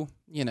through,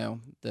 you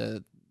know,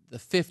 the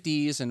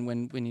 50s, and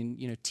when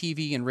you know,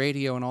 TV and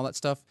radio and all that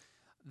stuff,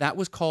 that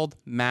was called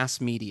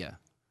mass media.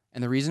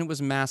 And the reason it was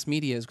mass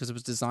media is because it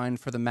was designed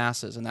for the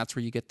masses, and that's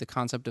where you get the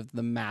concept of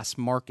the mass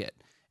market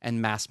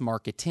and mass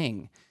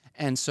marketing.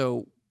 And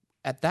so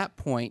at that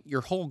point,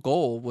 your whole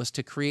goal was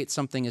to create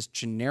something as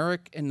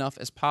generic enough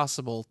as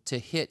possible to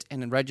hit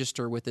and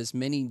register with as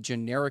many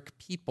generic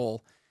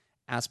people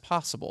as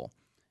possible.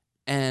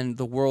 And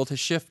the world has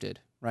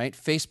shifted, right?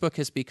 Facebook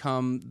has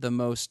become the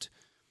most,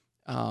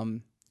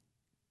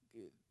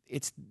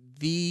 it's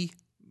the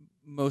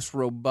most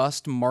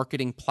robust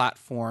marketing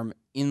platform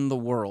in the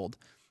world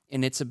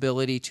in its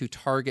ability to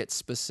target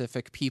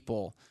specific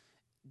people,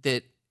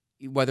 that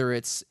whether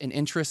it's an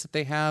interest that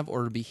they have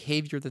or a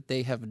behavior that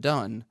they have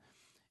done.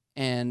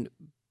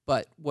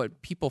 But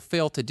what people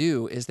fail to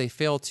do is they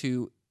fail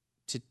to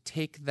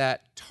take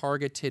that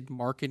targeted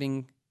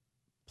marketing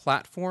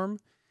platform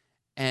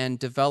and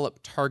develop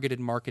targeted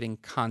marketing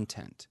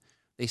content.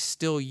 They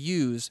still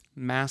use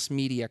mass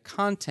media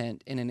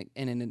content in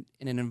an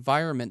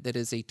environment that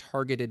is a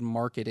targeted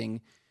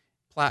marketing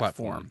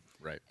platform.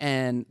 Right.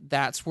 And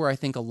that's where I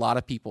think a lot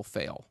of people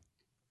fail.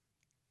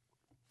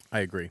 I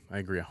agree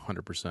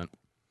 100%.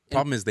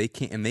 Problem is they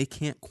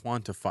can't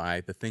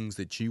quantify the things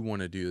that you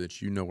want to do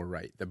that you know are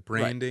right. The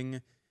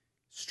branding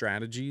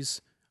strategies,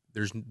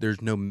 it's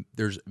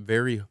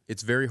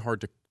very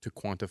hard to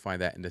quantify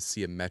that and to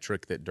see a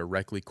metric that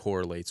directly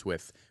correlates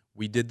with,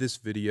 we did this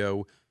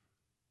video,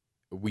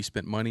 we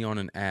spent money on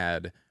an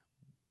ad,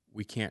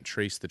 we can't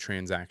trace the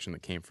transaction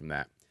that came from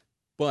that.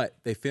 But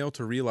they fail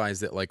to realize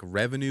that like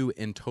revenue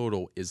in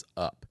total is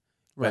up.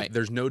 Right. But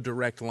there's no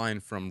direct line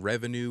from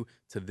revenue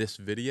to this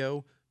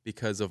video,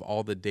 because of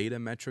all the data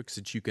metrics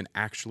that you can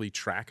actually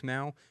track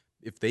now.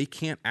 If they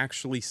can't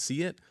actually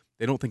see it,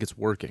 they don't think it's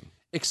working.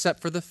 Except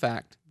for the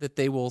fact that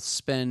they will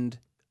spend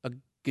a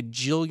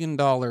gajillion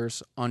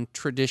dollars on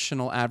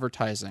traditional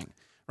advertising,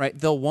 right?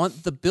 They'll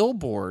want the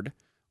billboard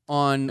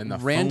on and the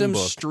random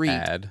phone book street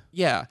ad.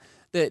 Yeah,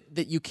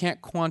 that you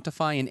can't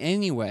quantify in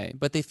any way,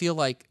 but they feel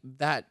like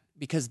that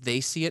because they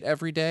see it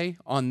every day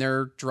on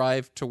their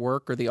drive to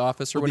work or the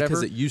office or whatever.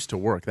 Because it used to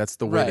work. That's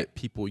the way that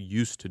people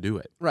used to do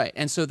it. Right.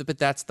 And so, but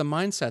that's the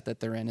mindset that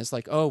they're in, is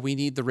like, oh, we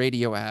need the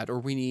radio ad or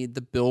we need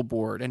the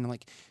billboard. And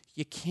like,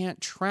 you can't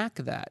track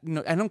that. You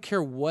know, I don't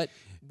care what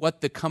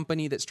the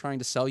company that's trying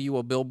to sell you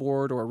a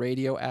billboard or a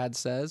radio ad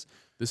says.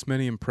 this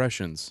many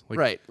impressions. Like,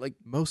 right. Like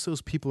most of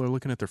those people are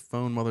looking at their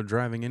phone while they're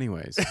driving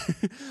anyways.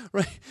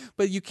 right.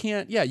 But you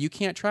can't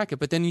track it.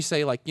 But then you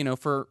say like,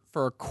 for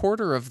a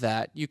quarter of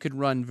that, you could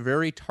run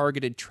very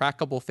targeted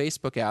trackable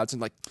Facebook ads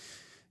and like,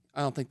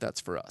 I don't think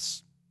that's for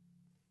us.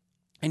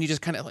 And you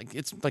just kind of like,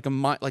 it's like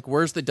like,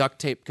 where's the duct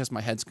tape? Because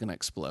my head's going to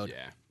explode.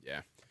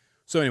 Yeah.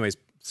 So anyways,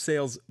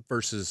 sales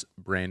versus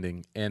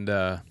branding. And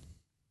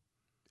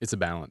it's a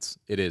balance.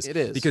 It is.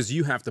 Because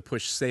you have to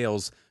push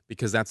sales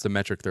because that's the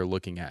metric they're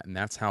looking at. And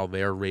that's how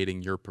they're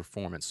rating your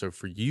performance. So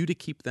for you to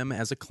keep them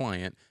as a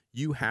client,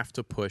 you have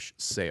to push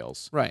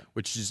sales. Right.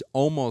 Which is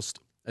almost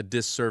a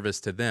disservice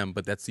to them,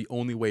 but that's the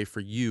only way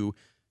for you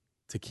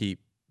to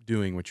keep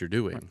doing what you're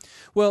doing. Right.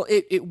 Well,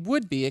 it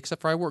would be,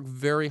 except for I work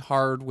very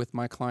hard with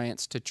my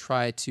clients to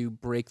try to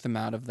break them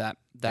out of that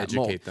Educate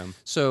mold. them.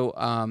 So,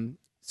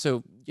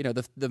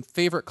 the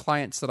favorite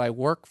clients that I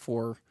work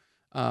for,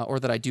 or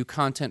that I do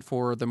content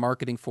for, the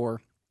marketing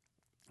for,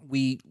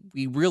 we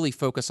really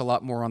focus a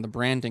lot more on the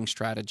branding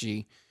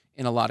strategy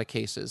in a lot of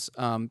cases,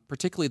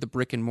 particularly the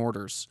brick and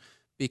mortars,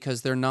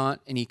 because they're not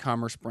an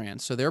e-commerce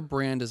brand. So their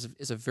brand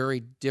is a very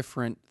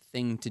different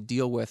thing to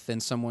deal with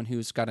than someone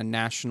who's got a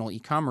national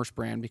e-commerce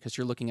brand, because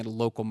you're looking at a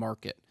local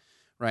market,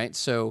 right?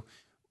 So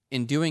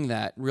in doing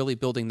that, really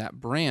building that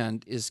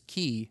brand is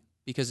key,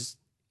 because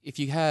if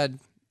you had,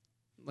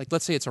 like,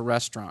 let's say it's a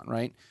restaurant,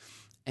 right?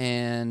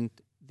 And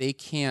they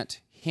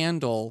can't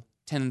handle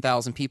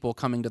 10,000 people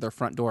coming to their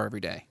front door every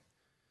day.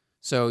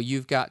 So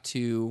you've got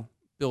to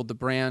build the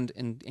brand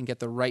and get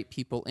the right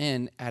people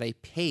in at a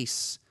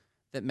pace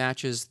that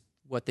matches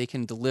what they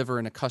can deliver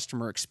in a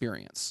customer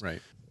experience.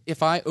 Right.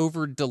 If I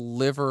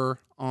over-deliver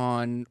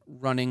on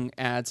running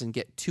ads and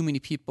get too many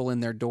people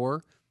in their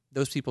door,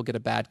 those people get a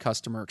bad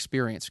customer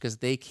experience because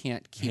they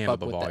can't keep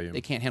up with that.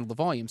 They can't handle the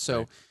volume.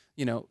 So,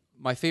 right.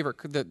 My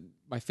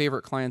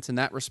favorite clients in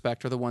that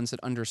respect are the ones that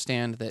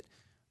understand that,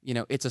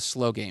 it's a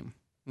slow game,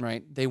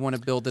 right? They want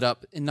to build it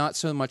up, and not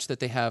so much that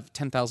they have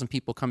 10,000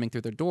 people coming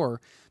through their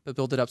door, but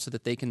build it up so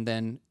that they can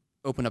then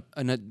open up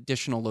an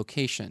additional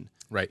location.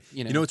 Right.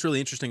 You know what's really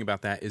interesting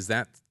about that is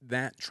that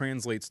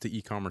translates to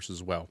e-commerce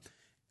as well,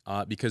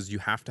 because you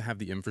have to have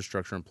the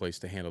infrastructure in place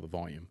to handle the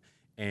volume.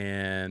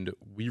 And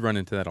we run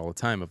into that all the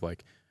time of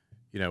like,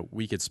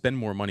 we could spend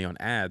more money on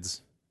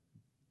ads,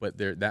 but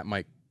that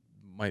might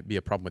be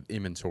a problem with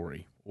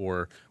inventory,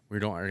 or are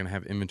going to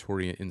have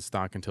inventory in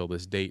stock until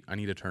this date. I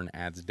need to turn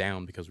ads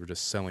down because we're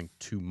just selling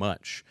too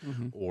much,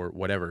 or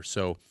whatever.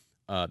 So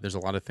there's a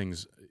lot of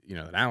things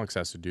that Alex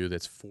has to do.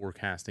 That's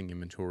forecasting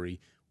inventory,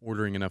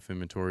 ordering enough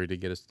inventory to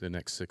get us to the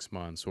next 6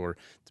 months, or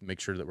to make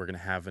sure that we're going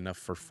to have enough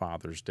for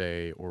Father's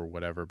Day or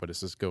whatever. But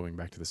it's just going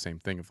back to the same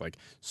thing of like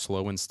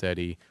slow and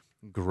steady,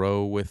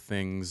 grow with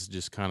things,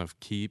 just kind of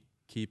keep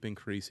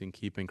increasing.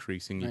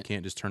 You Right.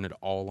 can't just turn it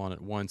all on at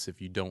once if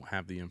you don't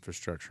have the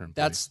infrastructure in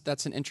place.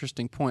 That's an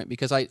interesting point,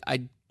 because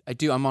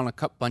I'm on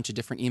a bunch of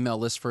different email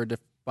lists for a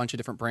bunch of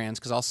different brands,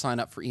 because I'll sign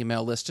up for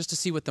email lists just to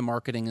see what the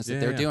marketing is that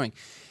they're doing.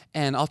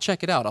 And I'll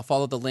check it out. I'll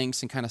follow the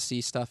links and kind of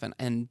see stuff.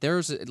 And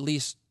there's at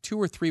least 2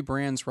 or 3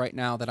 brands right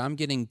now that I'm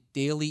getting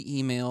daily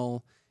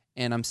email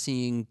and I'm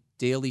seeing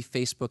daily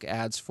Facebook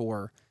ads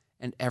for.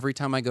 And every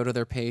time I go to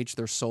their page,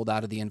 they're sold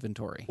out of the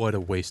inventory. What a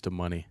waste of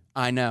money.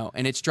 I know.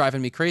 And it's driving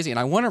me crazy. And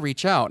I want to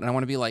reach out and I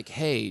want to be like,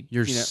 hey.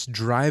 You're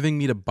driving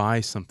me to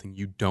buy something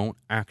you don't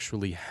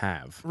actually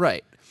have.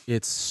 Right.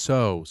 It's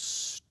so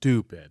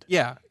stupid.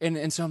 Yeah.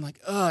 And so I'm like,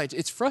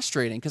 it's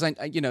frustrating, because I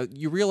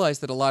you realize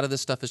that a lot of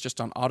this stuff is just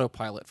on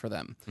autopilot for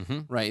them,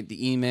 right?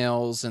 The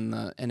emails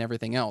and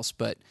everything else.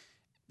 But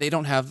they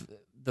don't have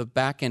the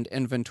back-end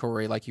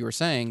inventory, like you were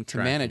saying, to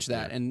manage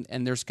that. Yeah.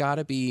 And there's got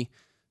to be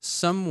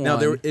someone.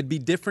 Now, it'd be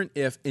different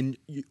if, and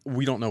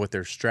we don't know what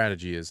their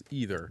strategy is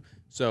either.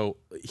 So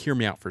hear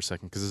me out for a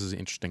second, because this is an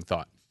interesting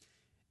thought.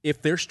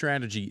 If their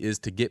strategy is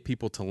to get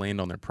people to land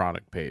on their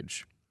product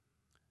page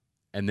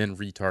and then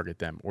retarget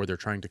them, or they're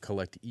trying to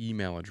collect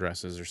email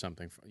addresses or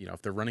something,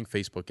 if they're running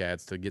Facebook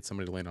ads to get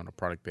somebody to land on a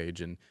product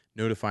page and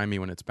notify me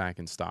when it's back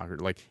in stock, or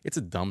like, it's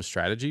a dumb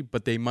strategy,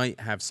 but they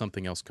might have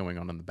something else going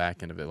on the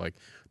back end of it, like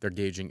they're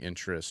gauging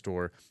interest,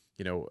 or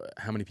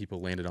how many people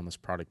landed on this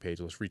product page.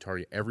 Let's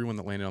retarget everyone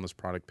that landed on this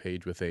product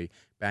page with a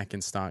back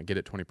in stock, get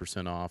it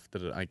 20% off.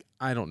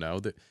 I don't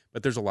know,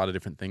 but there's a lot of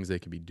different things they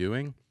could be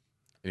doing.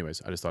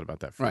 Anyways, I just thought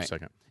about that for a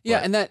second.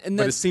 Yeah,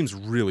 but it seems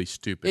really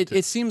stupid.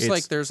 It seems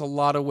like there's a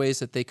lot of ways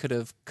that they could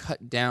have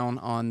cut down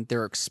on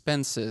their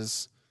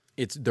expenses.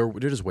 They're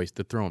just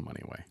they're throwing money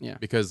away. Yeah,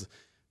 because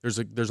there's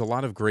a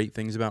lot of great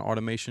things about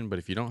automation, but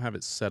if you don't have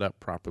it set up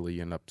properly,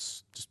 you end up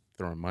just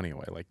throwing money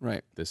away. Like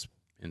this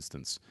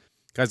instance.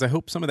 Guys, I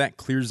hope some of that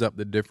clears up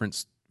the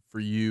difference for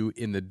you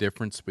in the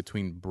difference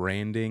between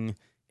branding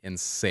and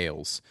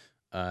sales.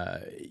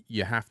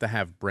 You have to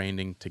have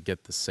branding to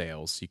get the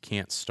sales. You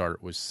can't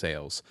start with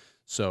sales.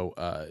 So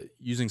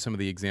using some of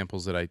the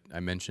examples that I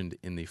mentioned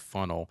in the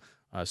funnel,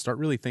 start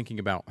really thinking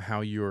about how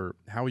you're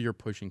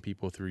pushing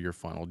people through your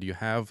funnel. Do you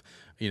have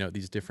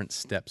these different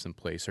steps in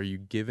place? Are you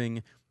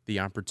giving the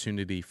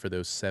opportunity for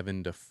those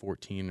 7 to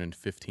 14 and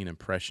 15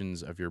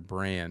 impressions of your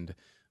brand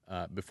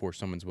before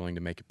someone's willing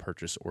to make a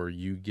purchase, or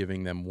you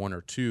giving them one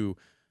or two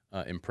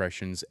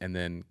impressions and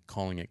then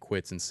calling it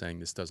quits and saying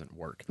this doesn't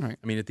work. Right.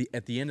 I mean,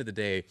 at the end of the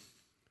day,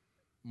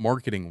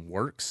 marketing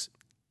works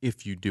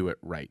if you do it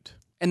right.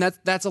 And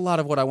that's a lot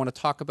of what I want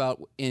to talk about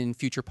in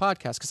future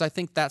podcasts, because I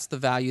think that's the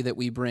value that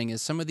we bring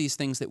is some of these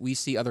things that we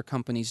see other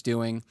companies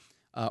doing,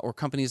 or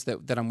companies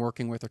that I'm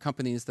working with, or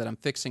companies that I'm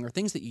fixing, or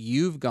things that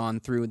you've gone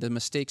through, the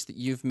mistakes that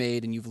you've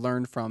made and you've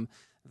learned from.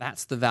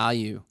 That's the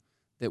value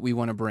that we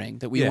want to bring,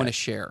 that we want to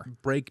share.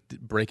 Break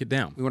it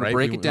down. We want to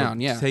break it down,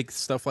 Take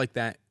stuff like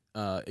that,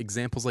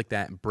 examples like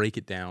that, and break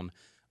it down,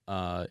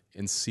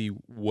 and see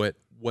what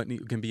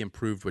can be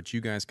improved, what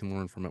you guys can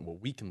learn from it, what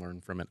we can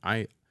learn from it.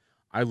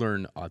 I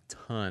learn a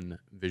ton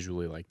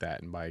visually like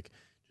that, and by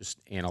just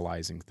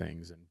analyzing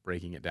things and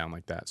breaking it down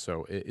like that.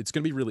 So it's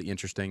going to be really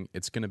interesting.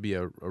 It's going to be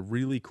a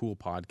really cool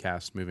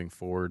podcast moving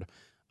forward,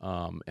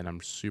 and I'm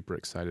super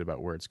excited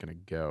about where it's going to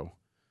go.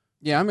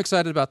 Yeah, I'm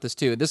excited about this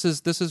too. This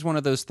is one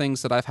of those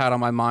things that I've had on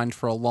my mind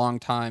for a long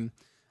time,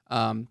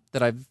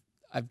 that I've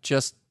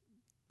just,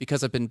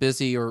 because I've been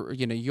busy, or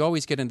you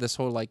always get into this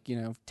whole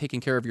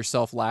taking care of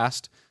yourself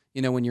last.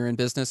 When you're in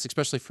business,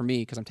 especially for me,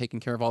 because I'm taking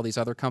care of all these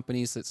other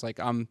companies. It's like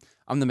I'm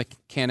the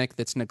mechanic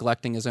that's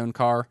neglecting his own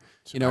car,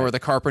 or the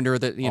carpenter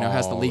that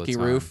has the leaky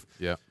roof.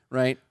 Yeah.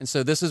 Right. And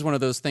so this is one of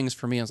those things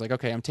for me. I was like,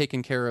 okay, I'm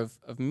taking care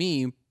of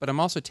me, but I'm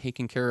also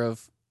taking care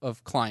of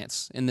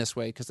clients in this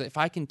way, because if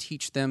I can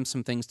teach them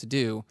some things to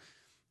do,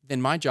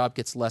 then my job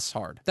gets less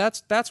hard.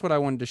 That's what I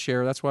wanted to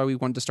share. That's why we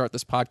wanted to start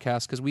this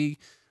podcast, because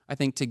I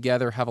think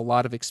together have a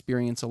lot of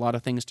experience, a lot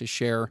of things to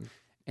share.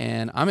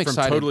 And I'm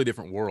excited. From totally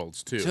different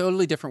worlds too.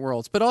 Totally different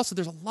worlds, but also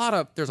there's a lot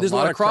of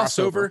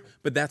crossover.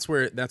 But that's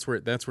where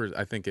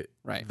I think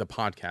Right. the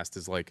podcast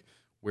is like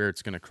where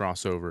it's going to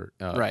cross over.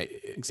 Right.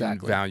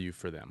 Exactly. In value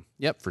for them.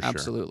 Yep. For sure.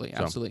 Absolutely.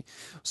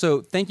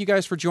 So thank you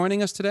guys for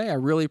joining us today. I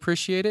really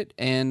appreciate it.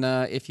 And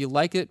if you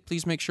like it,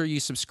 please make sure you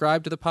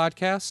subscribe to the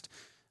podcast.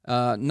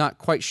 Not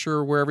quite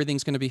sure where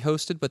everything's going to be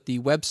hosted, but the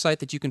website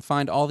that you can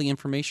find all the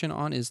information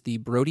on is the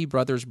Brody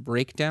Brothers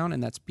Breakdown,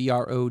 and that's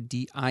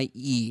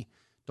BRODIE.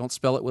 Don't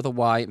spell it with a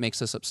Y. It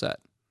makes us upset.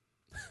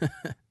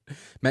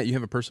 Matt, you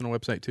have a personal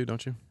website too,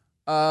 don't you?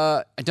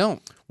 I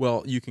don't.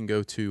 Well, you can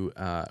go to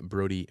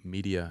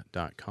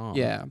brodymedia.com.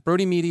 Yeah,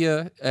 Brody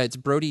Media. It's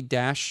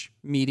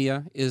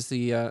Brody-Media is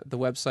the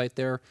website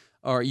there.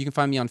 Or you can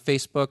find me on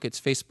Facebook.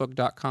 It's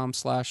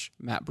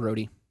facebook.com/Matt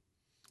Brody.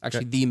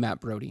 Actually, the Matt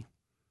Brody.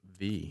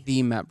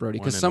 The Matt Brody.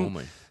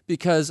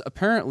 Because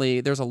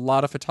apparently there's a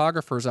lot of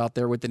photographers out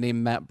there with the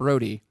name Matt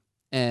Brody.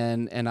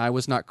 And I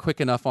was not quick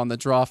enough on the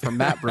draw for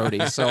Matt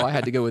Brody, so I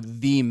had to go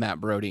with the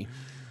Matt Brody.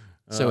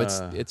 So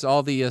it's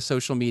all the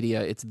social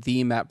media. It's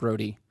the Matt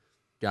Brody.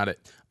 Got it.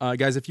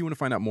 Guys, if you want to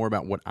find out more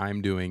about what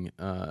I'm doing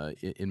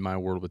in my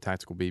world with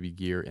tactical baby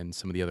gear and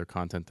some of the other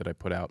content that I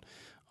put out,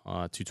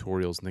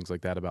 tutorials and things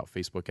like that about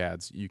Facebook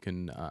ads, you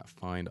can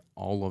find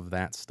all of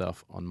that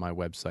stuff on my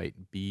website,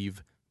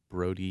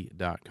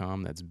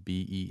 beavbrody.com. That's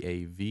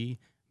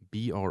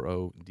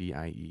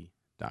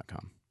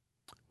BEAVBRODIE.com.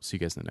 See you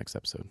guys in the next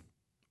episode.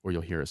 Or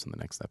you'll hear us in the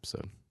next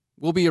episode.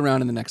 We'll be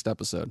around in the next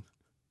episode.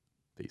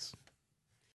 Peace.